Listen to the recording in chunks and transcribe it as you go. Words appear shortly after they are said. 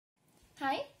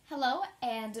Hello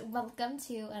and welcome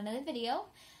to another video.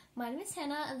 My name is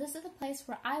Hannah and this is the place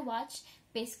where I watch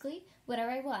basically whatever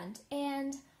I want.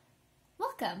 And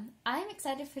welcome! I'm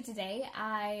excited for today.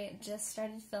 I just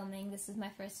started filming. This is my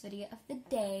first video of the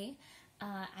day.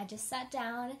 I just sat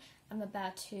down. I'm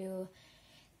about to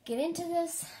get into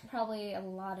this. Probably a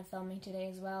lot of filming today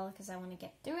as well because I want to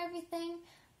get through everything.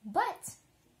 But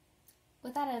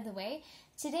with that out of the way,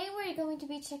 today we're going to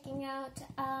be checking out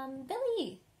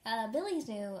Billie's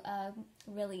new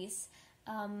release.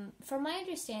 From my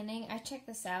understanding, I checked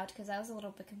this out because I was a little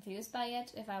bit confused by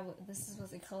it, if this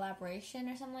was a collaboration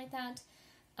or something like that.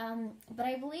 But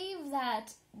I believe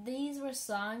that these were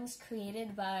songs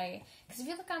created by, because if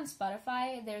you look on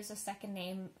Spotify, there's a second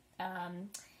name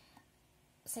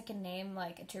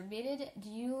like attributed,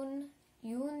 YOON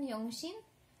Yongshin.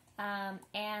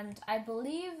 And I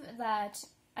believe that,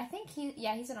 I think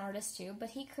he's an artist too, but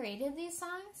he created these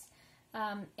songs.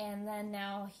 And then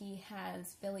now he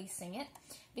has Billlie sing it,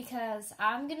 because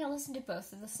I'm going to listen to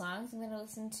both of the songs. I'm going to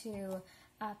listen to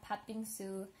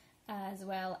Patbingsu as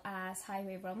well as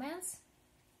Highway Romance.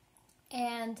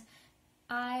 And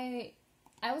I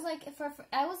was like,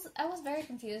 I was very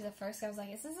confused at first. I was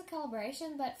like, is this a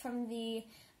collaboration? But from the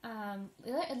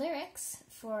lyrics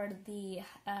for the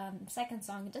second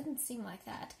song, it doesn't seem like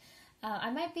that.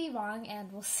 I might be wrong,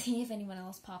 and we'll see if anyone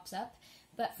else pops up.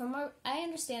 But from my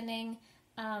understanding,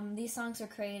 these songs were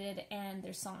created and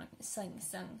they're sung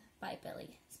by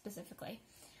Billlie specifically.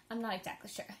 I'm not exactly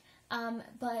sure.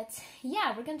 But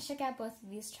yeah, we're going to check out both of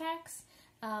these tracks.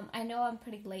 I know I'm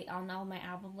pretty late on all my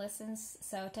album listens,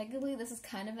 so technically this is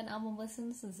kind of an album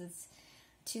listen since it's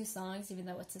 2 songs, even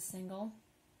though it's a single.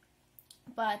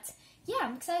 But yeah,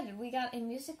 I'm excited. We got a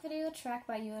music video track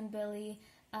by YOON and Billlie,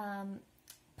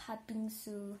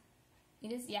 Patbingsu.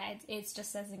 It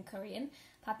just says in Korean,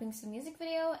 Patbingsu music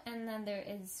video, and then there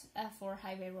is for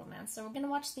Highway Romance. So we're going to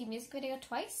watch the music video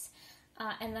twice,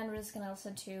 and then we're just going to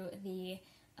listen to the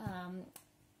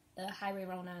Highway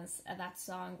Romance, that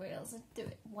song. We'll listen to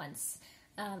it once,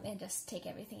 and just take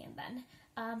everything in then.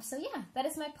 So yeah, that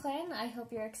is my plan. I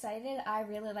hope you're excited. I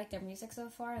really like their music so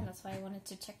far, and that's why I wanted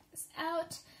to check this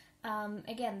out.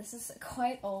 Again, this is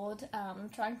quite old. I'm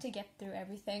trying to get through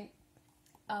everything.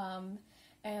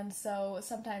 And so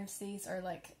sometimes these are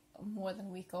like more than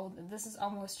a week old. This is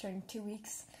almost turning 2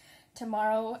 weeks.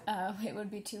 Tomorrow it would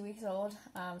be 2 weeks old,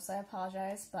 so I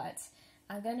apologize, but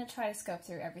I'm going to try to scope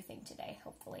through everything today,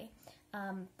 hopefully.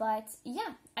 But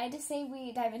yeah, I just say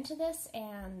we dive into this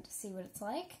and see what it's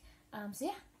like. So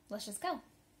yeah, let's just go.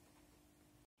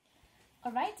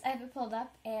 Alright, I have it pulled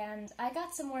up, and I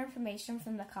got some more information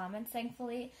from the comments,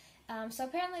 thankfully. So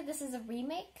apparently this is a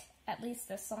remake, at least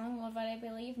this song, what I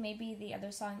believe, maybe the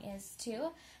other song is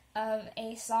too, of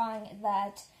a song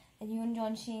that Yoon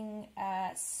Jong-shin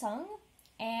sung,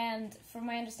 and from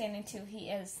my understanding too, he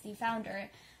is the founder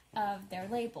of their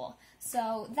label.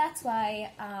 So that's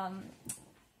why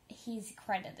he's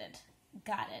credited.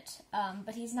 Got it.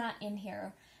 But he's not in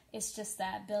here. It's just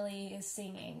that Billlie is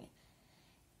singing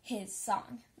his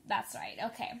song. That's right.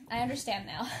 Okay, I understand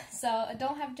now. So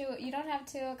you don't have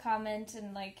to comment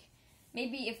and like,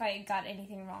 maybe if I got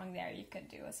anything wrong there, you could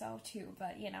do so too.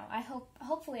 But you know,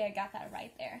 hopefully I got that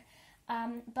right there.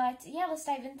 But yeah, let's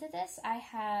dive into this. I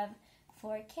have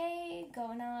 4K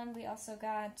going on. We also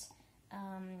got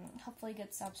hopefully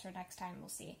good subs for next time. We'll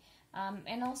see.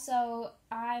 And also,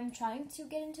 I'm trying to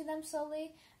get into them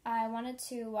slowly. I wanted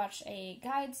to watch a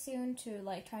guide soon to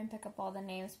like try and pick up all the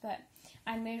names, but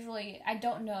I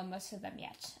don't know most of them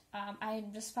yet.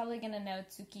 I'm just probably gonna know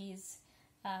Tsuki's,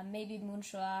 maybe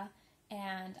Moonshua,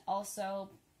 and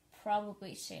also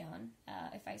probably Cheon,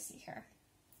 if I see her.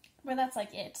 But that's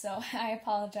like it, so I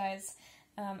apologize.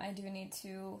 I do need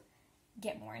to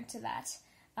get more into that.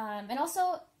 And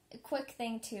also, a quick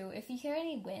thing too, if you hear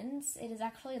any winds, it is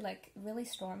actually like really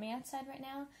stormy outside right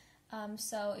now.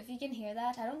 So if you can hear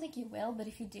that, I don't think you will, but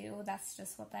if you do, that's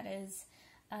just what that is.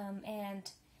 And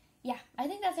yeah, I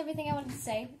think that's everything I wanted to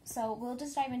say. So we'll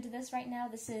just dive into this right now.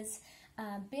 This is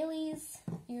Billie's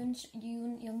Yoon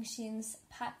Yongshin's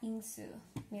Patbingsu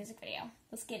music video.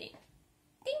 Let's get it.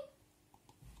 Ding!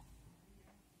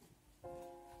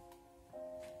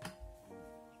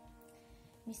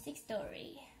 Music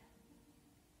story.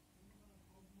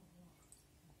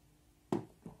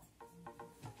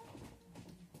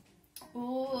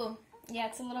 Ooh, yeah,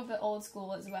 it's a little bit old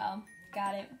school as well.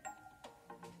 Got it.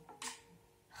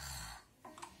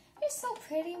 You're so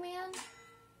pretty, man.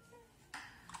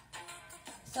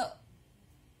 So,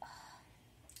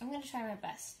 I'm gonna try my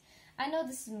best. I know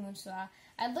this is Moonshua.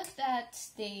 I looked at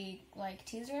the like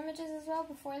teaser images as well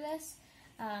before this,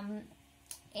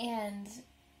 and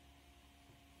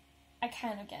I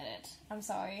kind of get it. I'm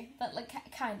sorry, but like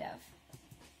kind of.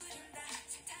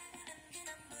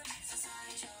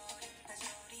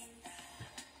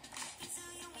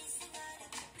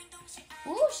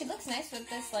 Ooh, she looks nice with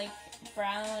this like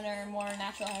brown or more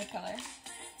natural hair color.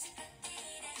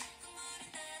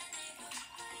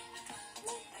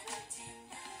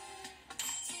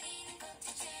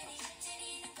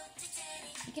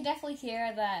 You can definitely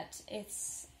hear that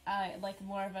it's like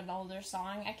more of an older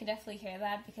song. I can definitely hear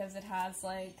that because it has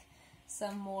like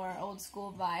some more old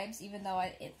school vibes. Even though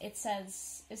it said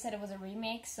it was a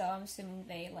remake, so I'm assuming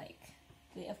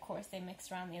of course they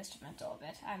mixed around the instrumental a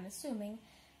bit. I'm assuming.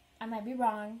 I might be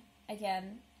wrong.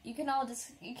 Again, you can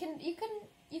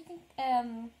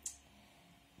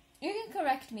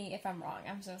correct me if I'm wrong.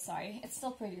 I'm so sorry. It's still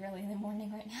pretty early in the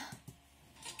morning right now.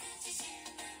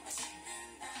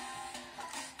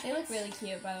 They look really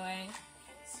cute, by the way.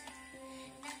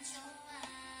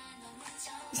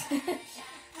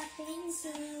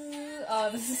 Patbingsu. Oh,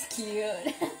 this is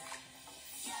cute.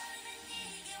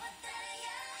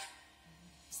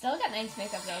 Still got nice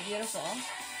makeup though. Beautiful.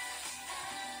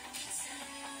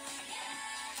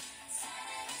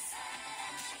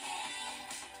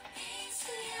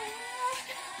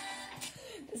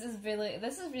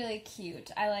 This is really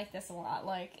cute. I like this a lot.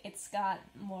 Like, it's got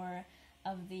more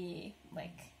of the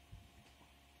like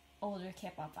older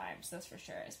K-pop vibes, that's for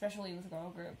sure, especially with girl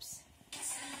groups.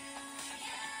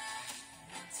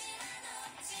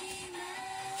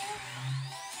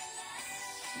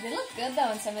 They look good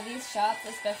though in some of these shots,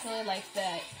 especially like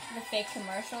the fake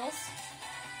commercials.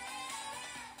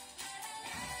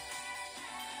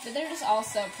 But they're just all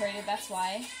so pretty, that's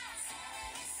why.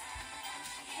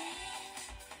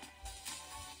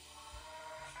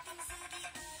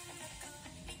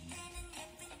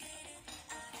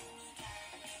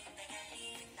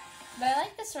 But I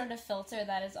like the sort of filter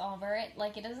that is over it.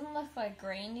 Like, it doesn't look like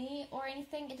grainy or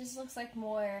anything. It just looks like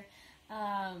more, you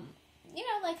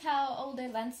know, like how older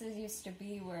lenses used to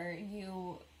be, where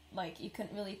you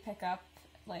couldn't really pick up,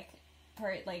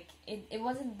 it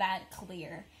wasn't that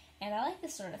clear. And I like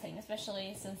this sort of thing,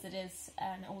 especially since it is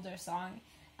an older song.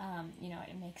 You know,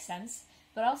 it makes sense.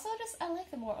 But also, I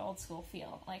like the more old school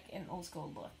feel, like an old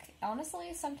school look.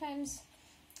 Honestly, sometimes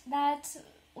that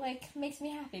makes me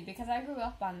happy, because I grew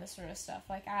up on this sort of stuff.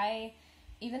 Like,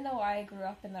 even though I grew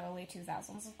up in the early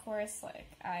 2000s, of course,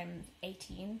 like, I'm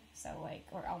 18, so,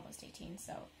 or almost 18,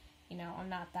 so, you know, I'm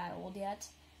not that old yet,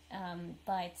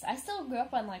 but I still grew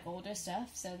up on, older stuff,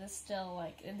 so this still,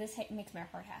 this makes my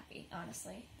heart happy,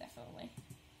 honestly, definitely.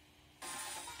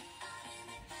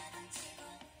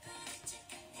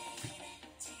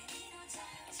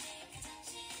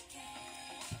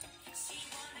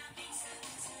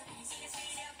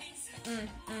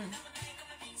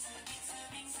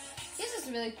 This is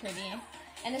really pretty,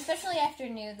 and especially after I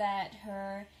knew that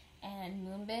her and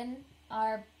Moonbin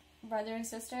are brother and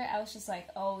sister, I was just like,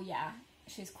 oh yeah,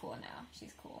 she's cool now,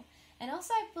 she's cool. And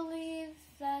also I believe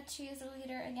that she is a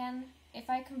leader again. If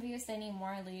I confused any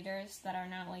more leaders that are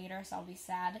not leaders, I'll be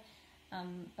sad,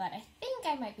 but I think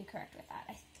I might be correct with that.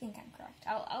 I think I'm correct.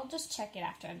 I'll just check it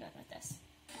after I'm done with this,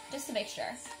 just to make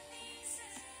sure.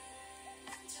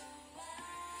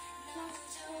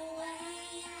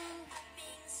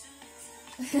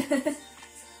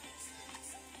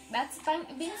 That's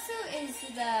Bingsu is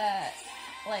the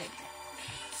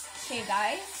shaved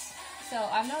eyes, so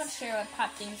I'm not sure what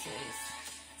Patbingsu is.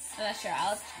 I'm not sure.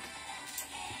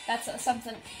 That's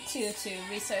something to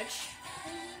research.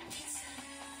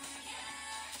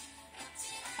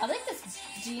 I like this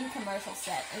jean commercial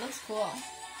set. It looks cool.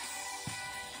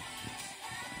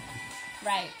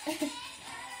 Right.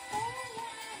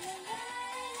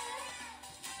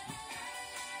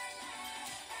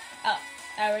 Oh,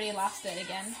 I already lost it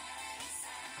again.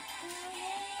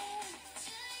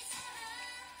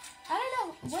 I don't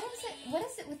know, what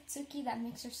is it with Tsuki that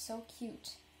makes her so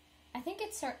cute? I think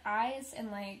it's her eyes and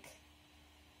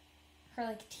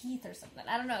her teeth or something.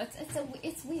 I don't know,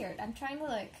 it's weird. I'm trying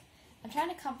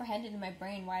to comprehend it in my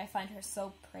brain why I find her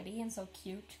so pretty and so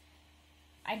cute.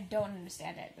 I don't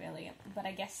understand it really, but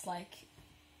I guess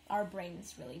our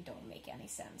brains really don't make any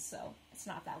sense, so it's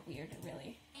not that weird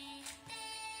really.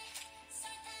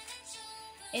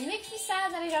 It makes me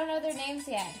sad that I don't know their names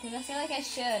yet, because I feel like I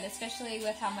should, especially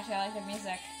with how much I like their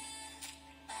music.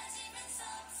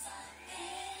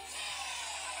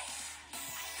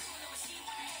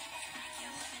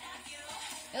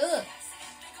 Ugh!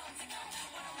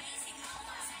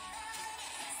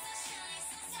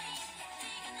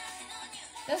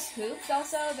 Those hoops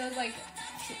also, those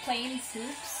plain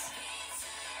hoops,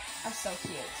 are so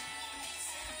cute.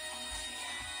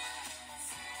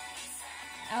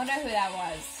 I wonder who that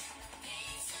was.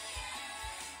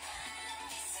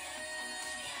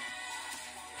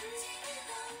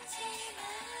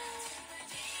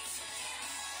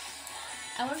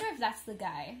 I wonder if that's the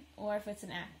guy, or if it's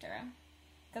an actor.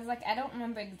 Because, like, I don't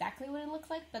remember exactly what it looked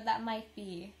like, but that might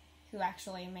be who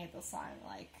actually made the song.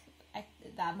 Like,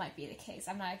 that might be the case.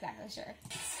 I'm not exactly sure.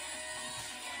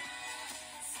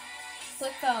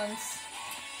 Flip phones.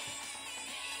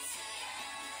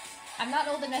 I'm not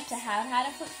old enough to have had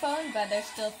a flip phone, but they're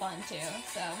still fun too,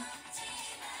 so.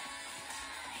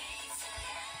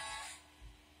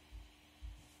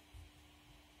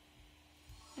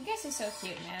 You guys are so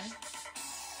cute, man.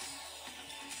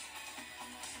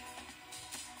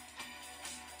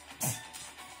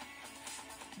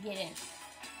 Get in.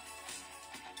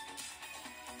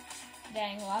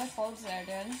 Dang, a lot of folds there,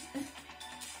 dude.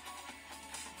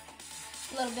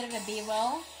 A little bit of a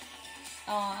B-roll.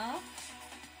 Aww.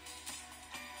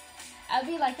 I'd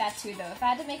be like that too, though. If I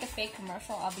had to make a fake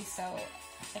commercial, I'll be so...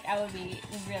 Like, I would be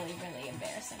really, really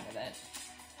embarrassing with it.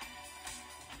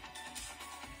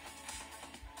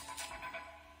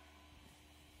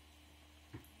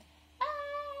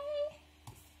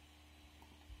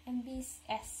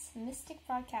 MBS, Mystic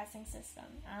Broadcasting System.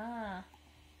 Ah.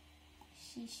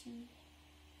 She.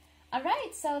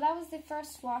 Alright, so that was the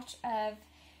first watch of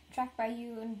track by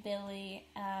YOON, Billlie,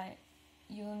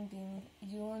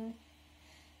 YOON,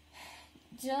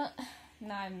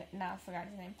 I forgot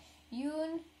his name.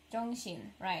 Yoon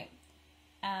Jongshin, right.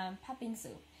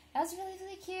 Patbingsu. That was really,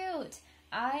 really cute.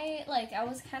 I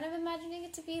was kind of imagining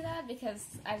it to be that because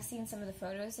I've seen some of the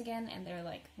photos again and they're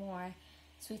like more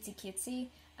sweetsy cutesy.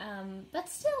 But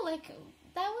still, like,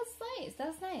 that was nice. That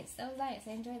was nice.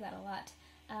 I enjoyed that a lot.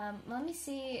 Let me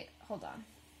see. Hold on.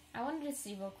 I wanted to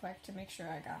see real quick to make sure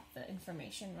I got the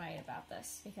information right about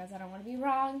this because I don't want to be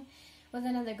wrong with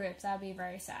another group. That would be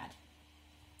very sad.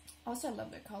 Also, I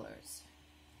love their colors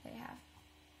they have.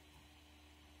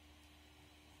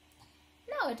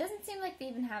 No, it doesn't seem like they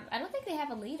even have... I don't think they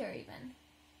have a leader, even.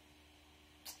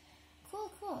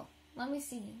 Cool. Let me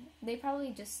see. They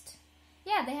probably just...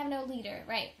 Yeah, they have no leader.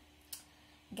 Right.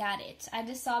 Got it. I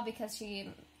just saw because she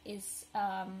is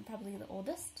probably the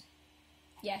oldest.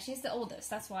 Yeah, she's the oldest.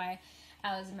 That's why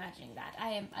I was imagining that.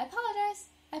 I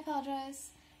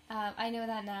apologize. I know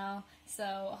that now,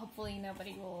 so hopefully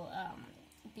nobody will...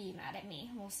 be mad at me.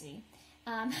 We'll see.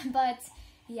 But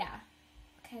yeah.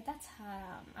 Okay, that's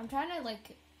I'm trying to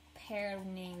like pair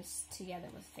names together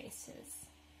with faces.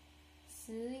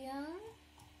 Sooyoung.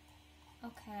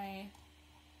 Okay.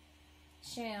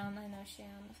 Seon, I know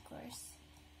Seon, of course.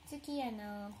 Tsuki, I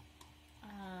know.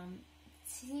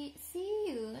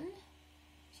 Siyun.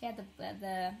 She had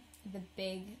the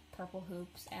big purple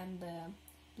hoops and the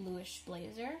bluish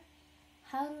blazer.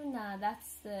 Haruna,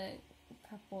 that's the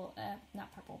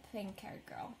pink haired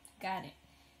girl. Got it.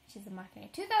 She's the marketing.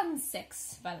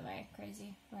 2006, by the way.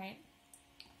 Crazy, right?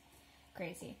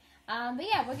 Crazy. But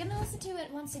yeah, we're gonna listen to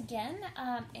it once again,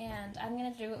 and I'm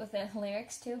gonna do it with the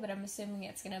lyrics too, but I'm assuming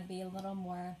it's gonna be a little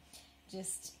more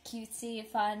just cutesy,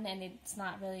 fun, and it's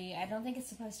not really, I don't think it's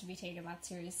supposed to be taken that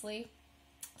seriously.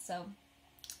 So,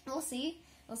 we'll see.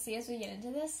 We'll see as we get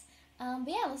into this. But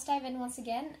yeah, let's dive in once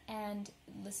again and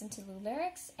listen to the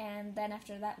lyrics, and then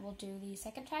after that we'll do the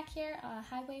second track here,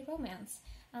 Highway Romance.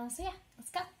 So yeah,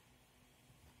 let's go.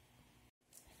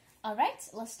 Alright,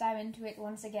 let's dive into it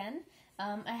once again.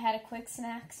 I had a quick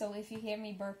snack, so if you hear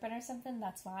me burping or something,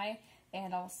 that's why.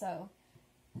 And also,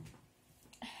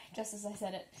 just as I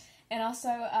said it. And also,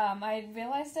 I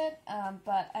realized it,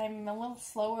 but I'm a little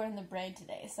slower in the brain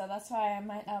today, so that's why I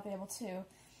might not be able to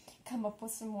come up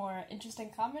with some more interesting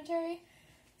commentary,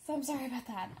 so I'm sorry about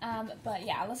that. But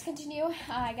yeah, let's continue.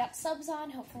 I got subs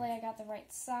on, hopefully I got the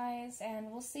right size,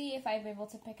 and we'll see if I'm able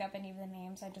to pick up any of the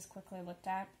names I just quickly looked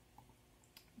at.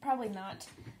 Probably not,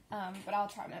 but I'll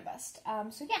try my best.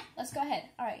 So yeah, let's go ahead.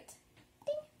 Alright.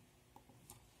 Ding!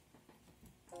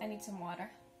 I need some water.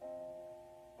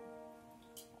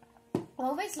 I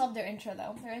always love their intro,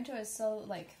 though. Their intro is so,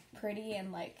 like, pretty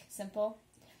and, like, simple.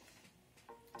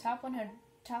 Top 100...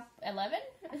 Top 11?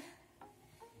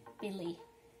 Billlie.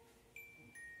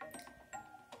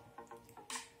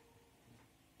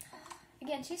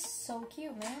 Again, she's so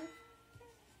cute, man.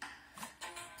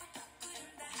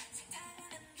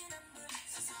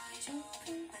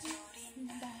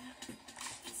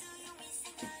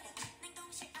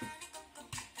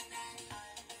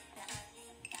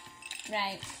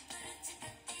 Right.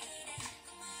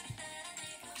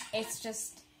 It's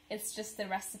just the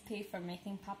recipe for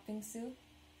making Patbingsu.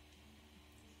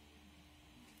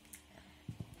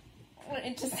 What an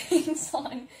interesting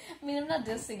song. I mean, I'm not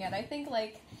dissing it. I think,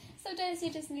 like, Sometimes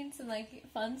you just need some, like,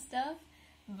 fun stuff,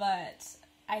 but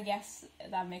I guess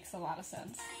that makes a lot of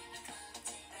sense.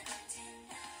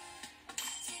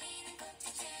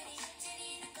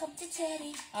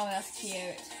 Oh, that's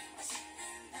cute.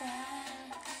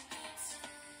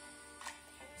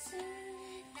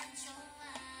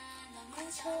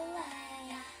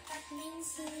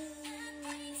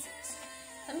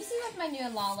 Let me see with my new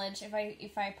knowledge if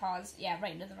I pause, yeah,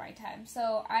 right into the right time.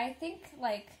 So I think,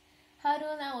 like, how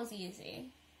doing that was easy,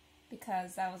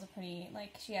 because that was a pretty,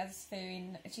 like, she's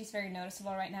very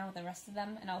noticeable right now with the rest of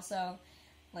them, and also,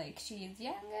 like, she's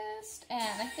youngest,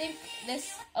 and I think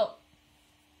this, oh,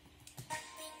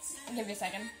 give me a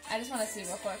second, I just want to see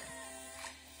real quick,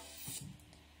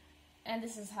 and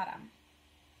this is Haram.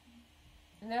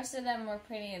 And the rest of them were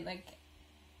pretty, like,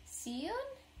 Siyun?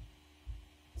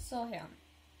 Sohyun.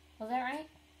 Was that right?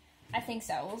 I think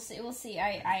so. We'll see.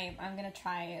 I'm gonna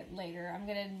try it later. I'm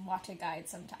gonna watch a guide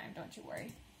sometime, don't you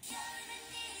worry.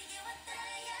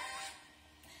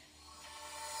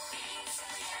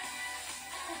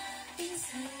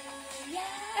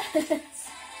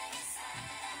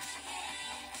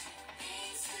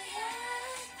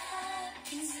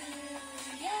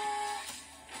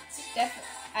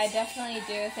 I definitely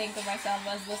do think of myself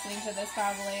as listening to this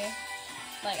probably.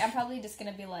 Like, I'm probably just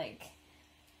gonna be like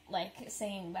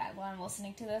saying that while I'm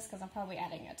listening to this, because I'm probably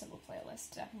adding it to the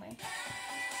playlist, definitely.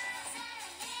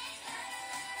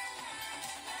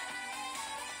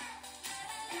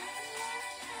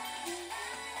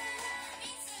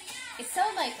 It's so,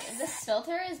 like, this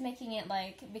filter is making it,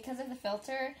 like, because of the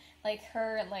filter, like,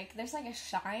 her, like, there's, like, a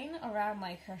shine around,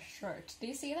 like, her shirt. Do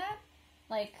you see that?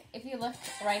 Like, if you look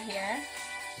right here,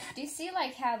 do you see,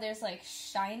 like, how there's, like,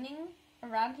 shining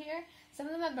around here? Some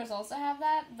of the members also have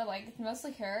that, but, like, it's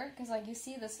mostly her, because, like, you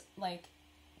see this, like,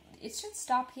 it should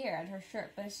stop here at her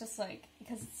shirt, but it's just, like,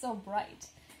 because it's so bright.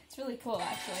 It's really cool,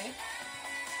 actually.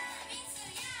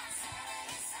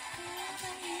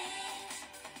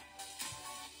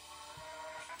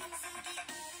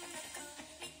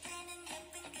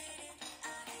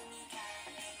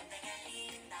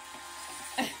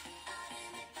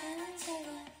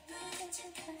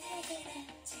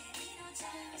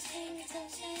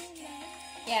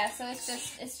 Yeah, so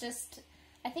it's just,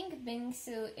 I think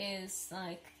Bingsu is,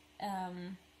 like,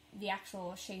 the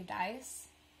actual shaved ice,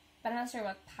 but I'm not sure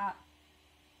what Pat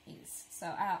is, so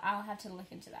I'll have to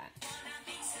look into that.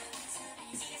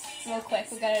 Real quick,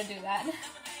 we gotta do that.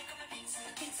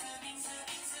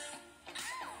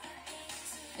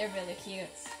 They're really cute.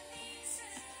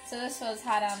 So this was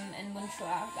Haram and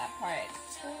Munchua, that part.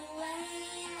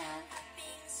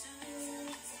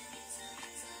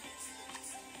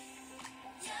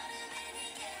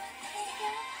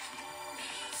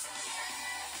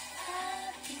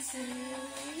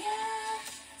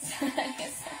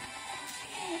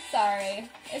 Sorry.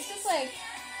 It's just like,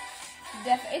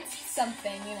 it's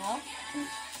something, you know?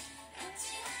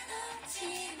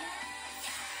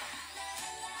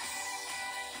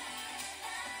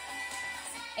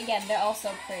 Again, they're also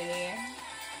pretty.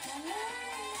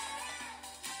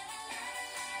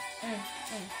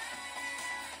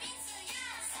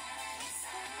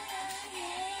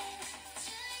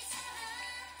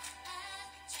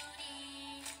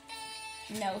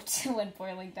 Note when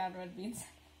boiling down red beans.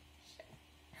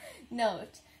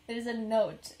 Note. There's a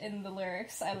note in the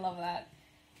lyrics. I love that.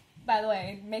 By the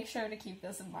way, make sure to keep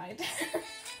this in mind.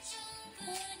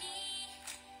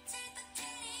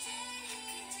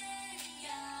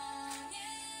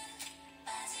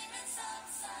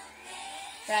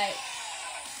 Right.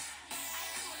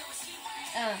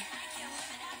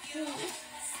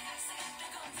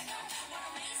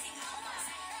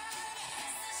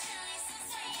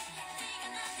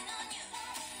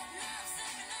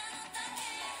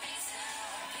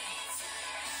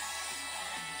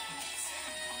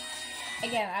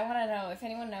 Again, I want to know if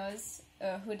anyone knows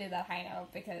who did that high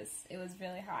note, because it was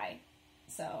really high.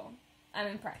 So, I'm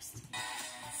impressed.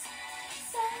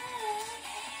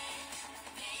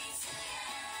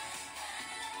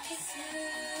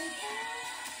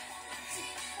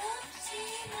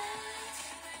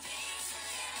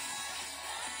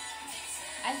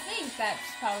 I think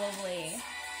that's probably...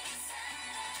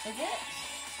 Is it?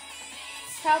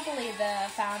 It's probably the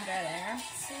founder there.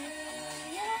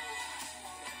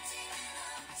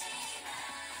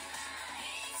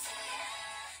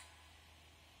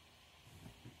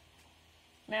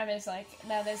 Now there's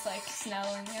like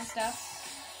snowing and stuff.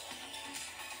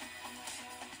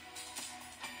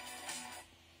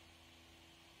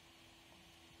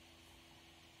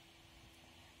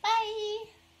 Bye!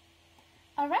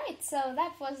 Alright, so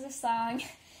that was the song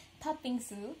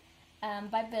Patbingsu.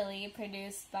 by Billlie,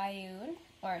 produced by YOON,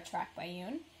 or a track by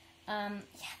YOON. Yeah,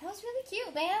 that was really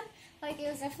cute, man. Like, it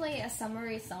was definitely a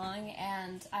summery song,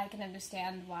 and I can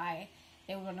understand why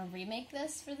they would want to remake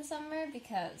this for the summer,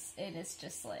 because it is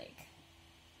just, like,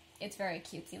 it's very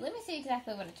cutesy. Let me see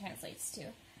exactly what it translates to.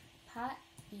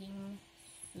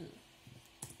 Patbingsu.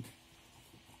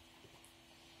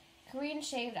 Korean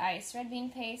shaved ice, red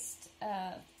bean paste,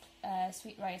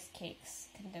 sweet rice cakes,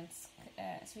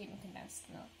 sweetened condensed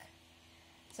milk.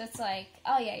 So it's like,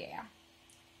 oh yeah.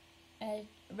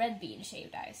 Red bean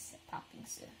shaved ice,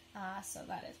 Patbingsu. So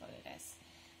that is what it is.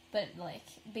 But, like,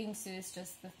 bingsu is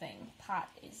just the thing. Pot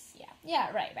is,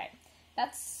 yeah, right.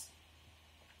 That's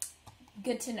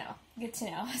good to know. Good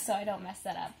to know, so I don't mess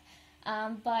that up.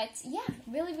 But, yeah,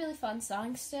 really, really fun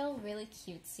song still. Really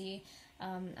cutesy.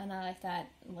 And I like that,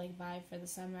 like, vibe for the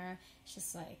summer. It's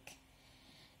just, like,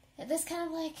 this kind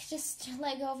of, like, just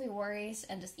let go of your worries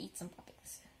and just eat some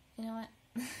Patbingsu. You know what?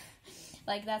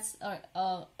 Like, that's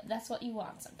what you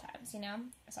want sometimes, you know?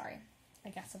 Sorry, I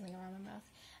got something around my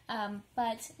mouth.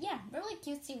 But, yeah, really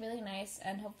cutesy, really nice,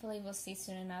 and hopefully we'll see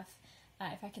soon enough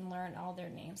if I can learn all their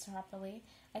names properly.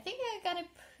 I think I got it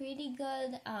pretty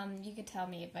good. You could tell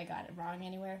me if I got it wrong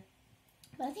anywhere.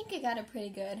 But I think I got it pretty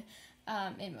good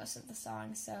in most of the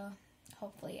songs, so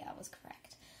hopefully I was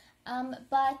correct.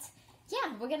 But,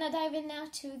 yeah, we're gonna dive in now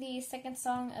to the second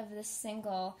song of this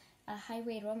single,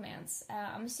 Highway Romance.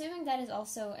 I'm assuming that is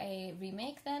also a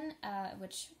remake then,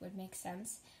 which would make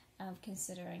sense,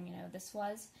 considering, you know, this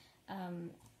was.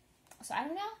 So I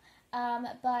don't know.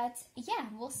 But yeah,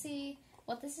 we'll see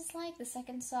what this is like, the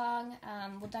second song.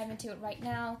 We'll dive into it right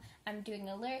now. I'm doing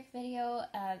a lyric video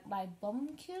by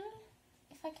Bumkul,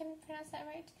 if I can pronounce that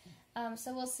right.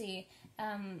 So we'll see.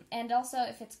 And also,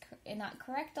 if it's not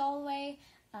correct all the way,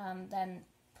 then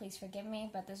please forgive me,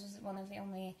 but this was one of the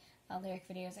only lyric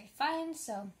videos I could find,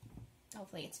 so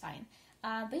hopefully it's fine.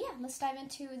 But yeah, let's dive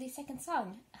into the second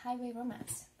song, Highway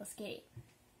Romance. Let's get it.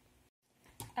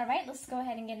 Alright, let's go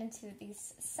ahead and get into the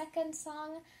second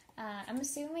song. I'm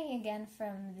assuming again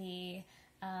from the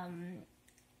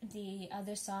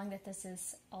other song that this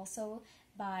is also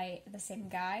by the same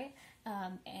guy,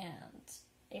 and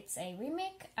it's a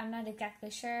remake. I'm not exactly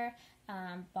sure,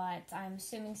 but I'm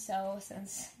assuming so,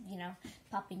 since, you know,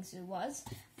 Patbingsu was.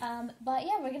 But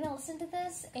yeah, we're gonna listen to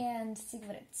this and see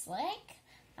what it's like.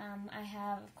 I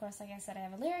have, of course, like I said, I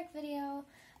have a lyric video,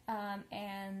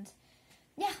 and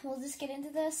yeah, we'll just get into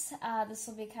this. This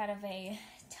will be kind of a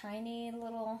tiny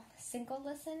little single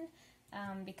listen,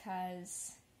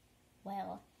 because,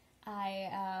 well,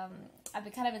 I've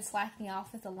been kind of slacking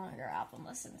off with the longer album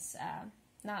listens.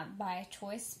 Not by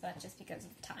choice, but just because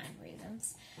of time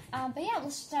reasons. But yeah,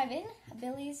 let's just dive in.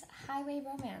 Billie's Highway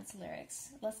Romance lyrics.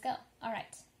 Let's go.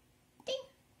 Alright. Ding!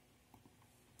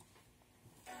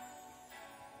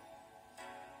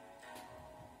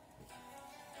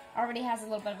 Already has a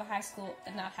little bit of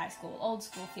a old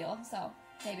school feel, so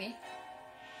maybe.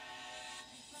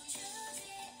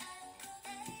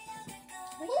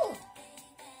 Woo!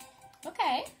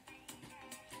 Okay.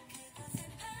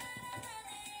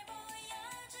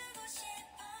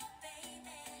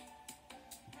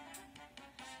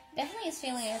 Definitely is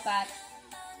feeling like that.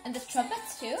 And the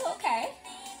trumpets too? Okay.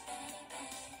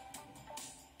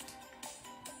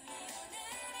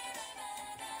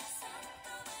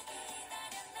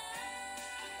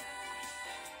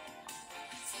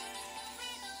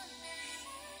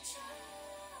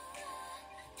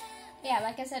 Yeah,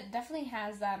 like I said, it definitely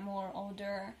has that more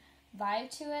older vibe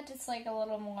to it. It's like a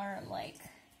little more like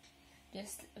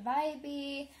just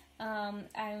vibey.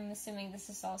 I'm assuming this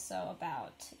is also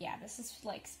about, yeah, this is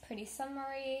like pretty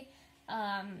summery,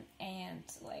 and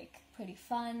like pretty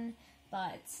fun,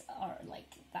 but, or like,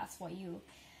 that's what you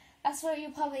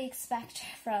probably expect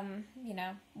from, you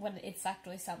know, when it's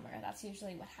actually summer. That's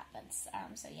usually what happens,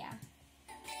 so yeah.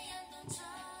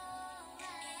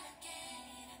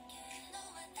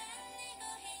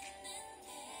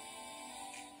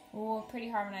 Ooh, pretty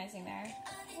harmonizing there.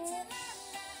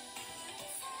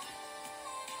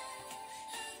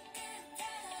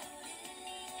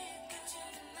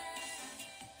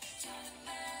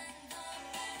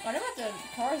 I wonder what the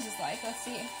chorus is like. Let's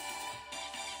see.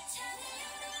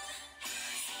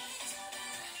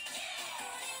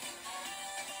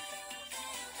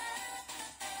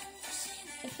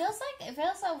 It feels like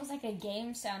it was like a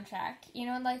game soundtrack. You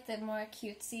know, like the more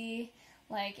cutesy,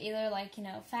 like either like, you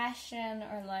know, fashion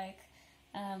or like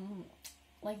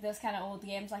those kind of old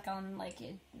games, like on like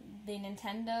the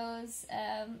Nintendo's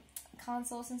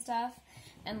consoles and stuff,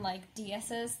 and like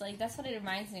DS's. Like that's what it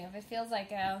reminds me of. It feels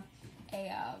like a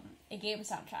game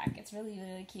soundtrack. It's really,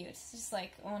 really cute. It's just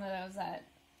like one of those that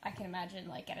I can imagine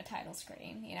like at a title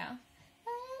screen, you know?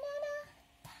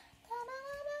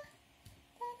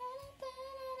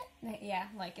 Yeah,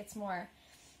 like it's more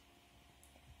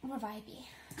vibey.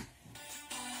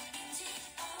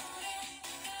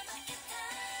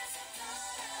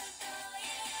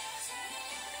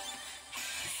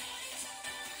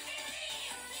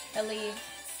 Believe.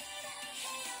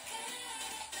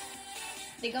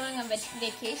 They're going on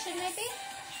vacation, maybe?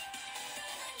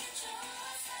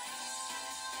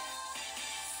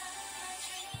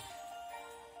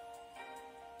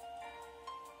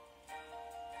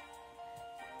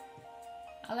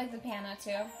 I like the piano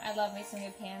too. I love me some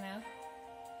good piano.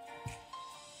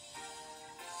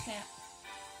 Snap.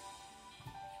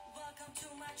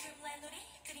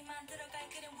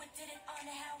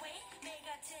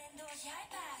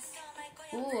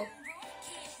 Ooh.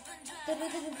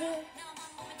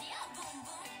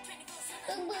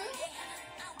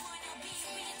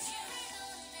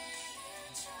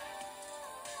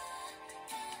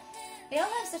 They all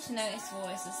have such nice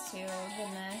voices too.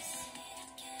 Goodness.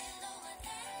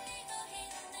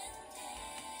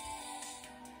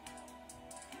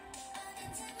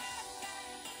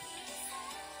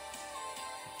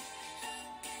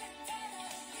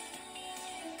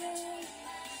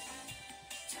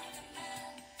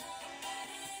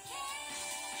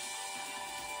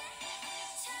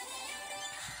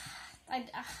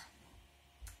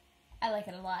 I like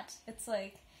it a lot. It's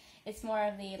like, it's more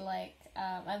of the like,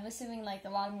 I'm assuming like a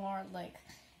lot more like,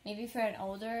 maybe if you're an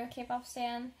older K-pop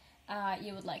stan,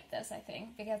 you would like this, I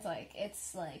think, because like,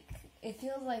 it's like, it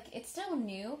feels like, it's still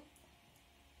new,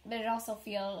 but it also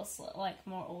feels like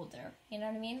more older, you know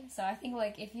what I mean? So I think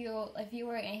like, if you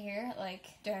were in here, like,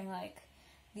 during like,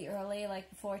 the early, like,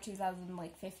 before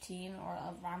 2015 or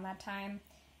around that time,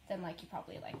 then like, you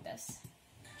probably like this.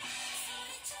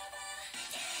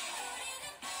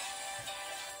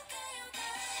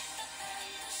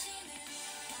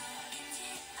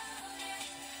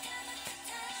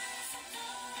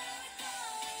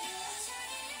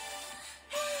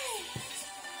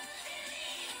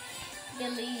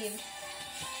 Believe.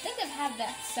 I think I've had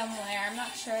that somewhere. I'm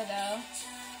not sure though.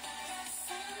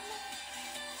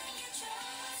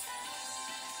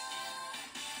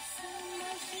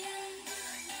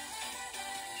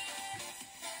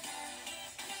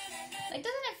 Like,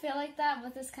 doesn't it feel like that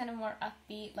with this kind of more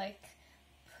upbeat, like,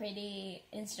 pretty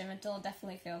instrumental? It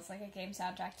definitely feels like a game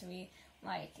soundtrack to me.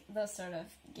 Like, those sort of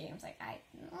games. Like,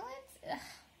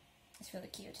 it's really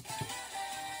cute.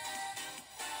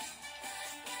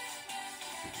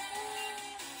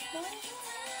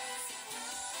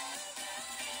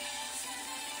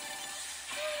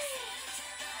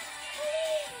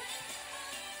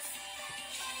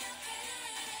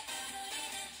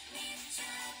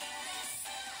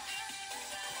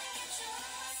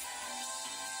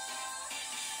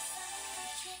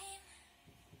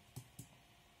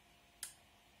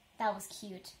 That was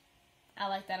cute. I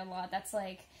like that a lot. That's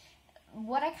like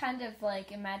what I kind of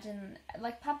like imagine.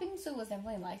 Like Patbingsu was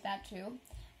definitely like that too.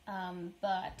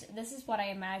 But this is what I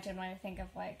imagine when I think of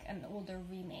like an older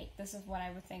remake. This is what I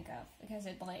would think of because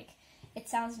it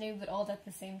sounds new but old at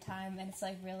the same time, and it's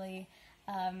like really,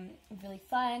 really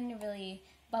fun, really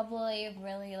bubbly,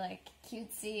 really like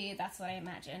cutesy. That's what I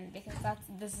imagine because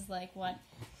this is like what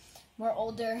more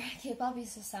older K-pop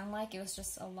used to sound like. It was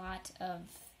just a lot of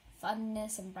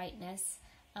funness and brightness.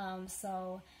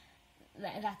 So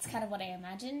that's kind of what I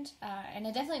imagined, and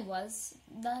it definitely was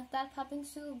that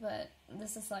Patbingsu, but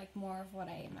this is like more of what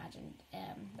I imagined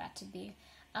that to be.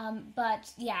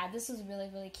 But yeah, this was really,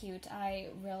 really cute. I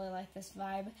really like this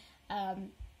vibe,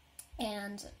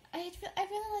 and I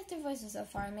really like their voices so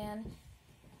far, man.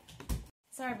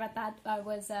 Sorry about that, I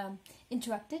was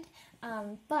interrupted,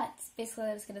 but basically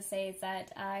what I was going to say is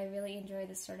that I really enjoy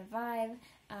this sort of vibe,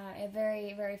 a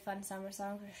very, very fun summer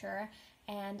song for sure,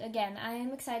 and again, I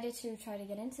am excited to try to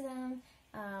get into them.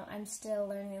 I'm still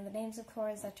learning the names, of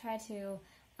course. I try to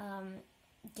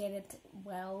get it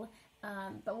well,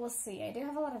 but we'll see. I do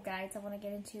have a lot of guides I want to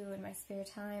get into in my spare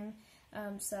time,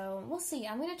 so we'll see.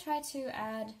 I'm going to try to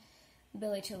add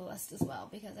Billlie to the list as well,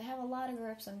 because I have a lot of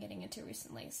groups I'm getting into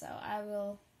recently, so I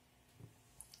will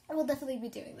definitely be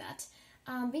doing that.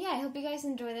 But yeah, I hope you guys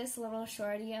enjoy this little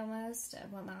shorty almost.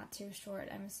 Well, not too short.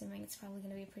 I'm assuming it's probably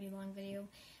going to be a pretty long video.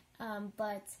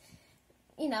 But,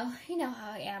 you know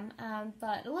how I am.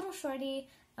 But a little shorty,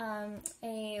 a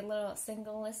little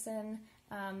single listen,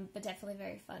 but definitely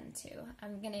very fun too.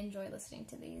 I'm going to enjoy listening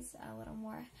to these a little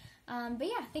more. But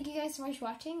yeah, thank you guys so much for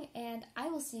watching, and I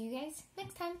will see you guys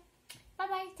next time.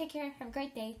 Bye-bye, take care, have a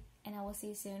great day, and I will see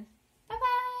you soon.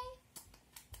 Bye-bye!